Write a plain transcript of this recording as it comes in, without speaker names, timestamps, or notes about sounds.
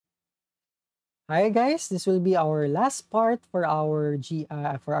Hi guys, this will be our last part for our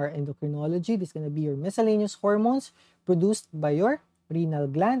for our endocrinology. This is gonna be your miscellaneous hormones produced by your renal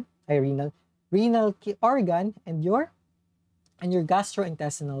gland, organ, and your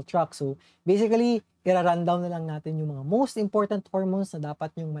gastrointestinal tract. So basically, ira-rundown na lang natin yung mga most important hormones na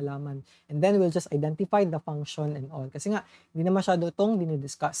dapat nyong malaman. And then we'll just identify the function and all. Kasi nga, hindi na masyado itong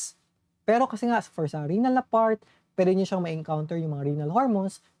dinidiscuss. Pero kasi nga, for sa renal na part, pwede nyo siyang ma-encounter yung mga renal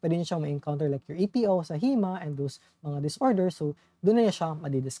hormones, pwede nyo siyang ma-encounter like your EPO sa HEMA and those mga disorders. So, doon na siya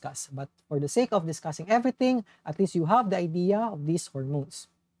madidiscuss. But for the sake of discussing everything, at least you have the idea of these hormones.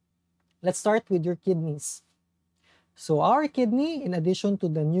 Let's start with your kidneys. So our kidney, in addition to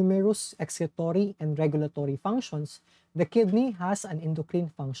the numerous excretory and regulatory functions, the kidney has an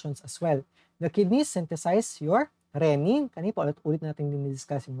endocrine functions as well. The kidneys synthesize your renin, kanina pa ulit natin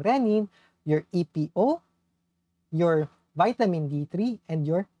din-discuss yung renin, your EPO, your vitamin D3, and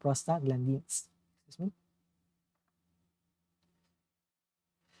your prostaglandins. Excuse me.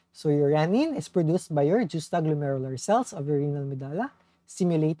 So your renin is produced by your juxtaglomerular cells of your renal medulla,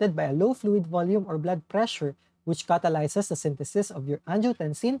 stimulated by a low fluid volume or blood pressure, which catalyzes the synthesis of your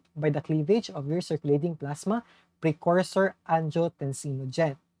angiotensin by the cleavage of your circulating plasma precursor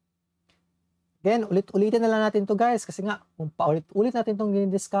angiotensinogen. Again, ulit-ulitin na lang natin to guys kasi nga kung paulit-ulit natin itong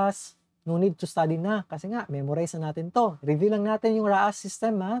dinidiscuss, no need to study na kasi nga memorize na natin to. Review lang natin yung RAAS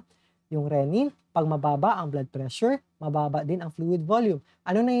system ha. Yung renin, pag mababa ang blood pressure, mababa din ang fluid volume.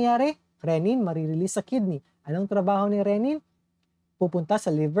 Ano nangyayari? Renin marirelease sa kidney. Anong trabaho ni renin? Pupunta sa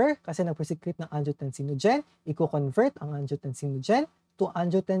liver kasi nagpresecrete ng angiotensinogen, i-convert ang angiotensinogen to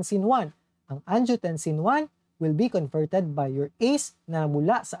angiotensin 1. Ang angiotensin 1 will be converted by your ACE na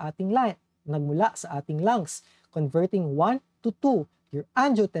nagmula sa ating lungs, converting 1 to 2. Your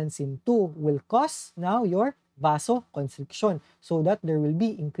angiotensin 2 will cause now your vasoconstriction so that there will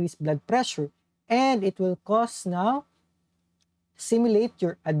be increased blood pressure and it will cause now stimulate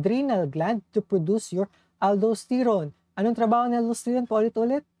your adrenal gland to produce your aldosterone. Anong trabaho ng aldosterone?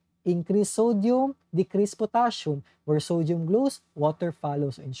 Paulit-ulit. Increase sodium, decrease potassium. Where sodium goes, water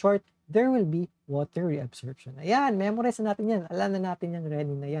follows. In short, there will be water reabsorption. Ayan, memorize na natin yan. Alam na natin yung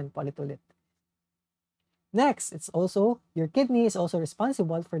renin na yan. Paulit-ulit. Next, your kidney is also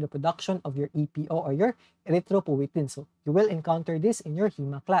responsible for the production of your EPO or your erythropoietin. So you will encounter this in your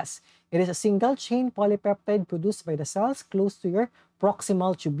HEMA class. It is a single-chain polypeptide produced by the cells close to your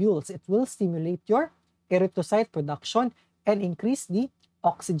proximal tubules. It will stimulate your erythrocyte production and increase the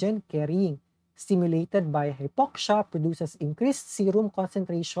oxygen carrying. Stimulated by hypoxia, produces increased serum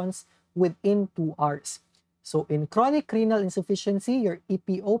concentrations within 2 hours. So in chronic renal insufficiency, your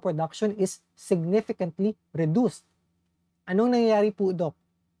EPO production is significantly reduced. Anong nangyayari po, Doc?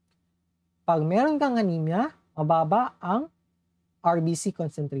 Pag meron kang anemia, mababa ang RBC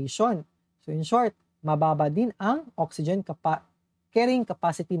concentration. So in short, mababa din ang oxygen carrying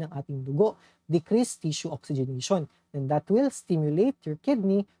capacity ng ating dugo, decreased tissue oxygenation. And that will stimulate your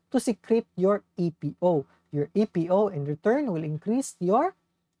kidney to secrete your EPO. Your EPO in return will increase your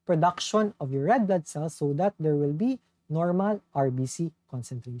production of your red blood cells so that there will be normal RBC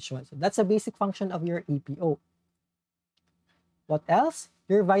concentration. So that's a basic function of your EPO. What else?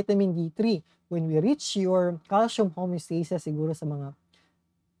 Your vitamin D3. When we reach your calcium homeostasis, siguro sa mga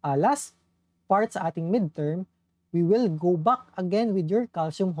last part sa ating midterm, we will go back again with your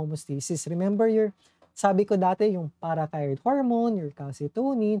calcium homeostasis. Remember sabi ko dati, yung parathyroid hormone, your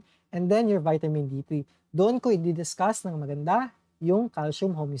calcitonin, and then your vitamin D3. Doon ko i-discuss ng maganda yung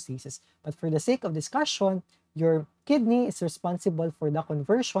calcium homeostasis. But for the sake of discussion, your kidney is responsible for the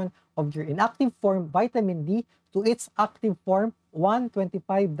conversion of your inactive form vitamin D to its active form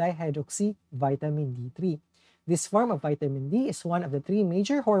 1,25-dihydroxy vitamin D3. This form of vitamin D is one of the 3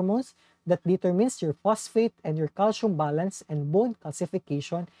 major hormones that determines your phosphate and your calcium balance and bone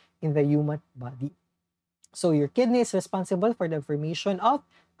calcification in the human body. So your kidney is responsible for the formation of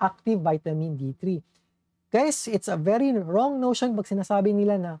active vitamin D3. Guys, it's a very wrong notion pag sinasabi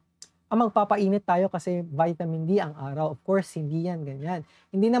nila na magpapainit tayo kasi vitamin D ang araw. Of course, hindi yan ganyan.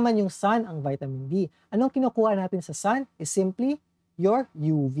 Hindi naman yung sun ang vitamin D. Anong kinukuha natin sa sun is simply your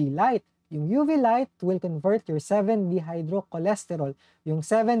UV light. Yung UV light will convert your 7-dehydrocholesterol. Yung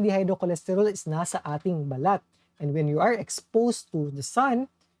 7-dehydrocholesterol is nasa ating balat. And when you are exposed to the sun,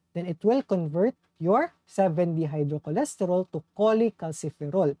 then it will convert your 7-dehydrocholesterol to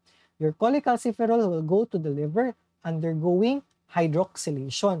cholecalciferol. Your cholecalciferol will go to the liver undergoing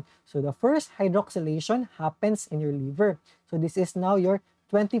hydroxylation. So the first hydroxylation happens in your liver. So this is now your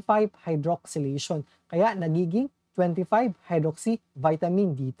 25 hydroxylation. Kaya nagiging 25 hydroxy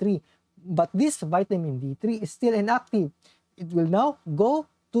vitamin D3. But this vitamin D3 is still inactive. It will now go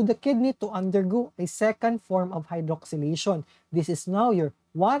to the kidney to undergo a second form of hydroxylation. This is now your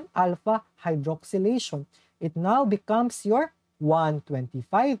 1-alpha hydroxylation. It now becomes your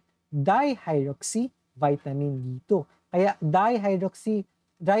 1,25-dihydroxy vitamin B2. Kaya dihydroxy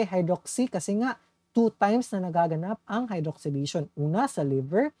kasi nga 2 times na nagaganap ang hydroxylation. Una sa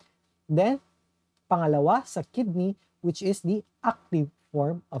liver, then pangalawa sa kidney, which is the active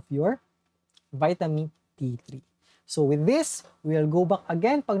form of your vitamin T3. So with this, we'll go back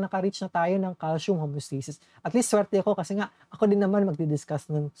again pag naka-reach na tayo ng calcium homeostasis. At least swerte ako kasi nga ako din naman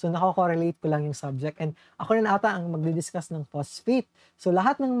magdi-discuss nun. So nako-correlate ko lang yung subject and ako rin ata ang magdi-discuss ng phosphate. So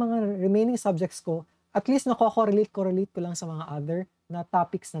lahat ng mga remaining subjects ko, at least nako-correlate ko lang sa mga other na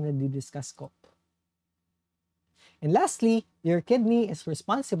topics na nadi-discuss ko. And lastly, your kidney is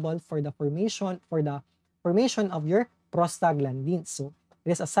responsible for the formation of your prostaglandins. So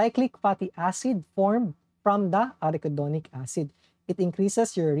it is a cyclic fatty acid formed from the arachidonic acid. It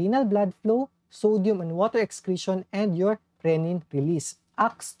increases your renal blood flow, sodium and water excretion, and your renin release.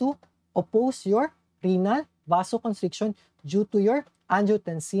 Acts to oppose your renal vasoconstriction due to your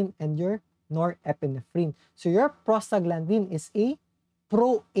angiotensin and your norepinephrine. So your prostaglandin is a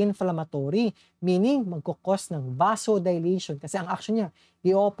pro-inflammatory, meaning magkukos ng vasodilation. Kasi ang action niya,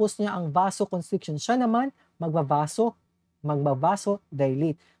 i-oppose niya ang vasoconstriction. Siya naman,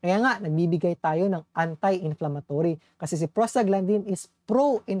 magbavasodilate. Kaya nga, nagbibigay tayo ng anti-inflammatory. Kasi si prostaglandin is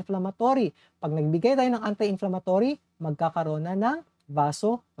pro-inflammatory. Pag nagbigay tayo ng anti-inflammatory, magkakaroon na ng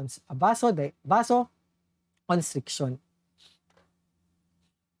vasoconstriction.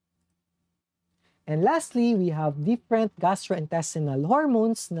 And lastly, we have different gastrointestinal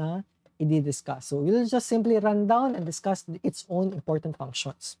hormones na i-discuss. So we'll just simply run down and discuss its own important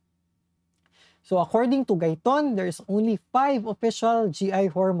functions. So according to Guyton, there is only 5 official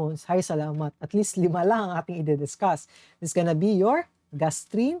GI hormones. Hay salamat. At least 5 lang ang ating i-discuss. It's gonna be your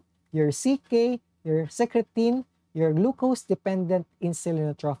gastrin, your CK, your secretin, your glucose-dependent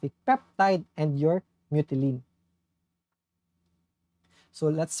insulinotropic peptide, and your mutilin. So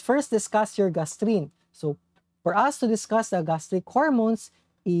let's first discuss your gastrin. So for us to discuss the gastric hormones,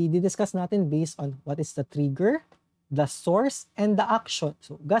 i-discuss natin based on what is the trigger, the source, and the action.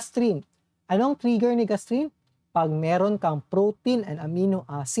 So gastrin. Anong trigger ni gastrin? Pag meron kang protein and amino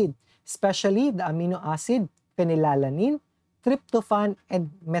acid, especially the amino acid phenylalanine, tryptophan, and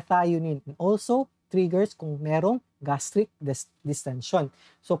methionine. And also, triggers kung merong gastric distension.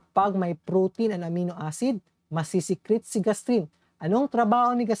 So, pag may protein and amino acid, masisikret si gastrin. Anong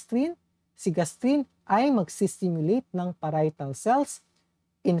trabaho ni gastrin? Si gastrin ay magsistimulate ng parietal cells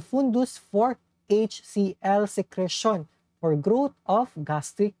in fundus for HCl secretion for growth of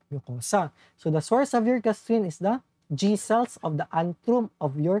gastric mucosa. So the source of your gastrin is the G cells of the antrum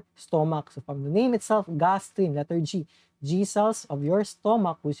of your stomach. So from the name itself, gastrin, letter G, G cells of your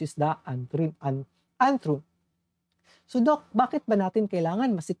stomach, which is the antrum. So Doc, bakit ba natin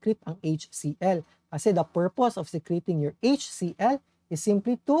kailangan masikret ang HCl? Kasi the purpose of secreting your HCl is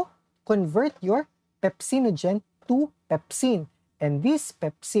simply to convert your pepsinogen to pepsin. And this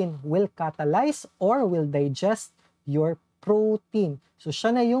pepsin will catalyze or will digest your protein. So siya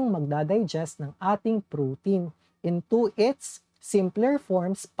na yung magdadigest ng ating protein into its simpler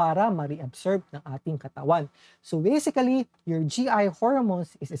forms para ma-reabsorb ng ating katawan. So basically, your GI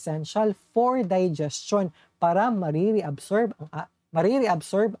hormones is essential for digestion para ma-reabsorb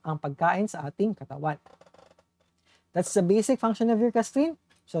ang pagkain sa ating katawan. That's the basic function of your gastrin.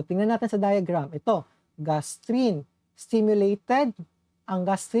 So tingnan natin sa diagram. Ito, gastrin stimulated ang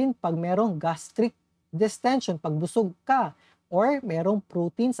gastrin pag merong gastric distension, pag busog ka, or merong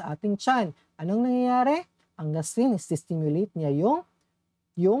protein sa ating tiyan. Anong nangyayari? Ang gastrin is stimulate niya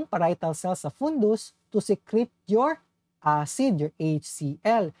yung parietal cells sa fundus to secrete your acid, your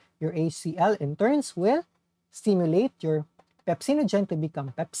HCl. Your HCl in turns will stimulate your pepsinogen to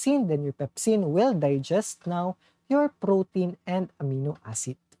become pepsin. Then your pepsin will digest now your protein and amino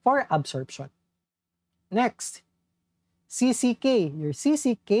acid for absorption. Next, CCK. Your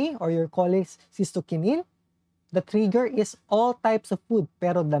CCK or your cholecystokinin, the trigger is all types of food,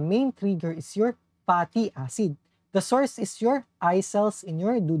 pero the main trigger is your fatty acid. The source is your eye cells in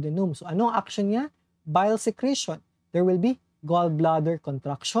your duodenum. So anong action niya? Bile secretion. There will be gallbladder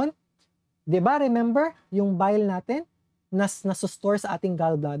contraction. Diba, remember, yung bile natin, nasustore sa ating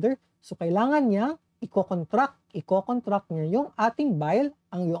gallbladder. So kailangan niya i-contract niya yung ating bile,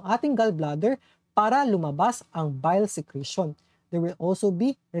 yung ating gallbladder, para lumabas ang bile secretion. There will also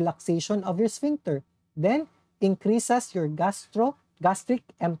be relaxation of your sphincter. Then, increases your gastric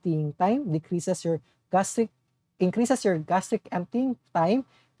emptying time, increases your gastric emptying time,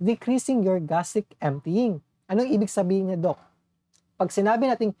 decreasing your gastric emptying. Anong ibig sabihin niya, Doc? Pag sinabi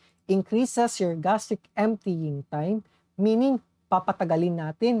natin increases your gastric emptying time, meaning papatagalin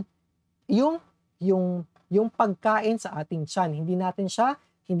natin yung yung pagkain sa ating tiyan. Hindi natin siya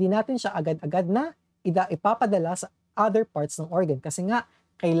agad-agad na ipapadala sa other parts ng organ kasi nga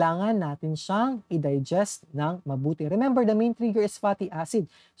kailangan natin siyang i-digest ng mabuti. Remember, the main trigger is fatty acid.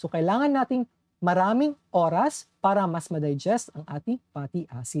 So kailangan nating maraming oras para mas ma-digest ang ating fatty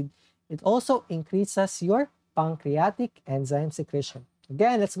acid. It also increases your pancreatic enzyme secretion.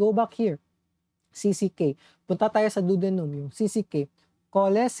 Again, let's go back here. CCK. Punta tayo sa duodenum, yung CCK.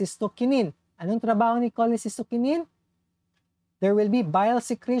 Cholecystokinin. Anong trabaho ni cholecystokinin? There will be bile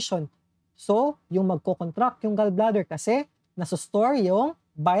secretion. So, yung magko-contract yung gallbladder kasi nasostore yung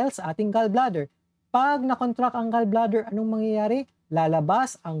bile sa ating gallbladder. Pag na-contract ang gallbladder, anong mangyayari?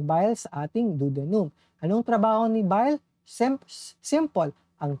 Lalabas ang bile sa ating duodenum. Anong trabaho ni bile? Simple.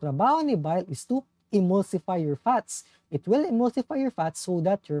 Ang trabaho ni bile is to emulsify your fats. It will emulsify your fats so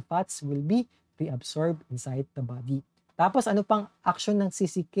that your fats will be reabsorbed inside the body. Tapos ano pang action ng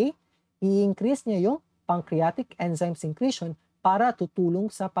CCK? I-increase niya yung pancreatic enzyme secretion para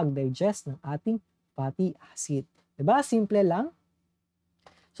tutulong sa pag-digest ng ating fatty acid. Diba? Simple lang.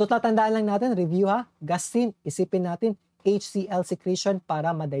 So tatandaan lang natin, review ha, gastrin, isipin natin HCl secretion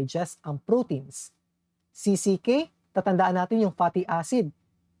para ma-digest ang proteins. CCK, tatandaan natin yung fatty acid.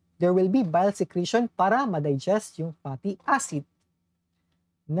 There will be bile secretion para ma-digest yung fatty acid.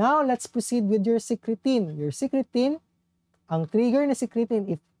 Now, let's proceed with your secretin. Your secretin, ang trigger na secretin,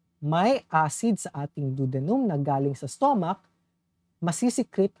 if may acid sa ating duodenum na galing sa stomach,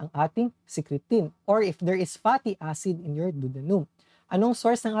 masisikret ang ating secretin. Or if there is fatty acid in your duodenum. Anong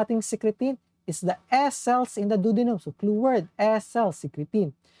source ng ating secretin? Is the S cells in the duodenum. So, clue word, S cells,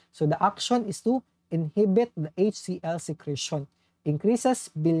 secretin. So, the action is to inhibit the HCl secretion.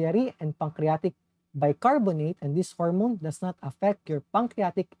 Increases biliary and pancreatic bicarbonate, and this hormone does not affect your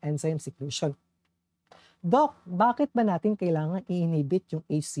pancreatic enzyme secretion. Doc, bakit ba natin kailangan i-inhibit yung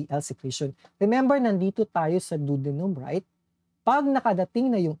HCl secretion? Remember, nandito tayo sa duodenum, right? Pag nakadating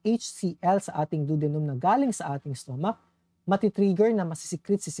na yung HCl sa ating duodenum na galing sa ating stomach, matitrigger na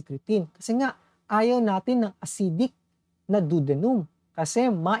masisikret si secretin. Kasi nga, ayaw natin ng acidic na duodenum kasi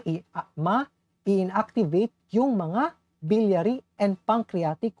ma-inactivate yung mga biliary and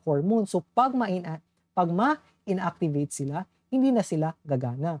pancreatic hormones. So pag ma-inactivate sila, hindi na sila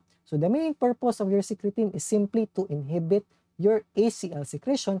gagana. So the main purpose of your secretin is simply to inhibit your HCl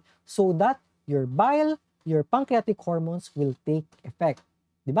secretion so that your bile, your pancreatic hormones will take effect.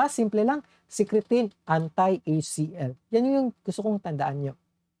 Diba? Simple lang. Secretin, anti-HCl. Yan yung gusto kong tandaan nyo.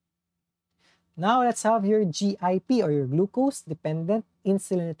 Now, let's have your GIP or your glucose-dependent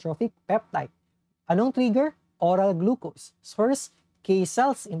insulinotropic peptide. Anong trigger? Oral glucose. Source, K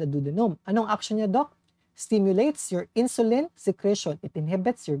cells in the duodenum. Anong action niya, Doc? Stimulates your insulin secretion. It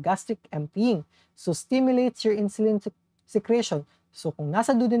inhibits your gastric emptying. So, stimulates your insulin secretion. So, kung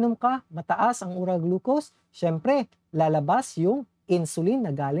nasa duodenum ka, mataas ang oral glucose, syempre, lalabas yung insulin na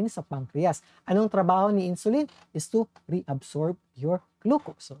galing sa pancreas. Anong trabaho ni insulin? Is to reabsorb your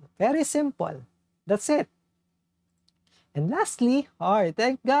glucose. So, very simple. That's it. And lastly,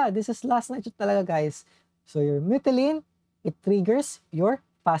 thank God, this is last night talaga, guys. So, your mutilin, it triggers your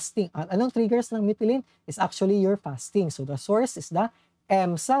fasting. Anong triggers ng mutilin? Is actually your fasting. So, the source is the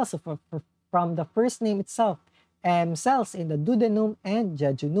M cells. So, from the first name itself, M cells in the duodenum and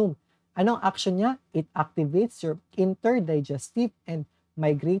jejunum. Anong action niya? It activates your interdigestive and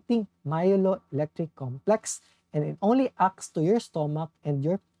migrating myeloelectric complex, and it only acts to your stomach and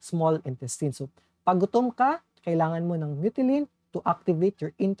your small intestine. So, pag gutom ka, kailangan mo ng mutilin to activate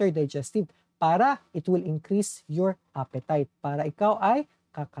your interdigestive para it will increase your appetite, para ikaw ay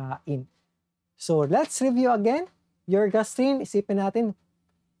kakain. So, let's review again. Your gastrin, isipin natin,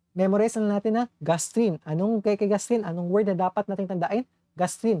 memorize na natin na gastrin. Anong kay gastrin? Anong word na dapat natin tandaan?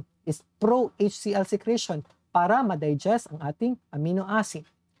 Gastrin is pro-HCl secretion para ma-digest ang ating amino acid.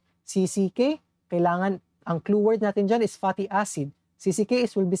 CCK, kailangan, ang clue word natin dyan is fatty acid. CCK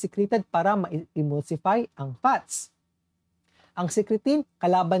will be secreted para ma-emulsify ang fats. Ang secretin,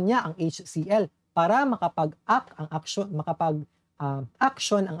 kalaban niya ang HCl para makapag-action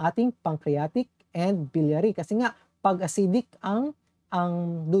ang ating pancreatic and biliary. Kasi nga, pag acidic ang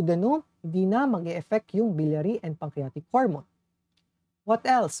duodenum, hindi na mag-e-effect yung biliary and pancreatic hormone. What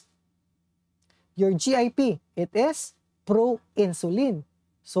else? Your GIP, it is pro-insulin.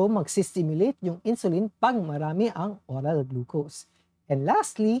 So, mag-stimulate yung insulin pag marami ang oral glucose. And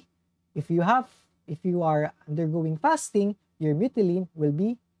lastly, if you are undergoing fasting, your mutilin will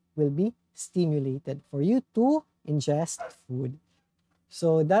be stimulated for you to ingest food.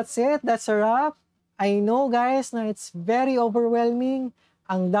 So, that's it. That's a wrap. I know guys na it's very overwhelming.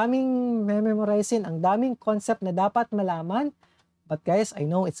 Ang daming memorizing, ang daming concept na dapat malaman. But guys, I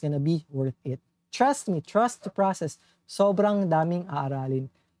know it's gonna be worth it. Trust me, trust the process. Sobrang daming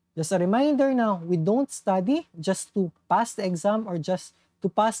aaralin. Just a reminder now, we don't study just to pass the exam or just to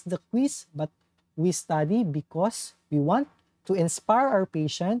pass the quiz, but we study because we want to inspire our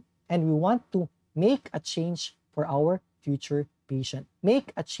patient and we want to make a change for our future patient.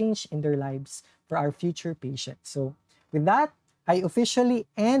 Make a change in their lives for our future patient. So with that, I officially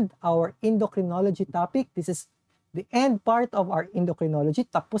end our endocrinology topic. This is the end part of our endocrinology.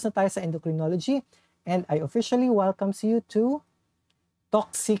 Tapos na tayo sa endocrinology. And I officially welcome you to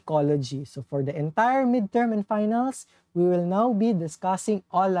toxicology. So for the entire midterm and finals, we will now be discussing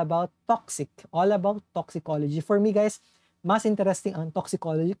all about toxicology. For me guys, mas interesting ang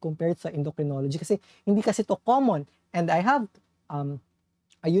toxicology compared sa endocrinology kasi hindi kasi to common. And I have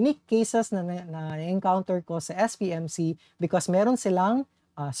a unique cases na encounter ko sa SPMC because meron silang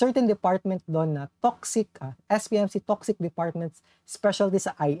certain department doon na toxic, SPMC toxic departments, specialty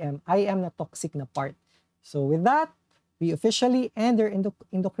sa IM na toxic na part. So with that, we officially end our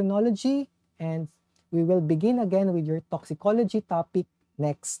endocrinology and we will begin again with your toxicology topic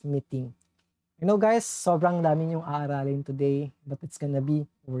next meeting. You know guys, sobrang dami yung aaralin today, but it's gonna be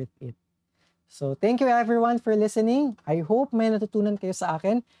worth it. So thank you everyone for listening. I hope may natutunan kayo sa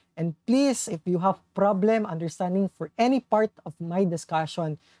akin. And please, if you have problem understanding for any part of my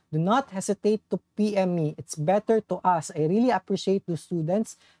discussion, do not hesitate to PM me. It's better to ask. I really appreciate the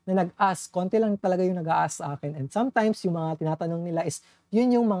students na nag-ask. Konti lang talaga yung nag-ask sa akin. And sometimes yung mga tinatanong nila is yun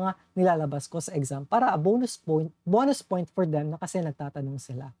yung mga nilalabas ko sa exam para a bonus point for them na kasi nagtatanong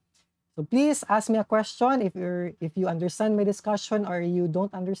sila. So please ask me a question. If you understand my discussion or you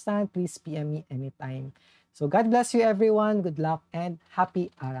don't understand, please PM me anytime. So God bless you everyone. Good luck and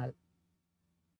happy aral.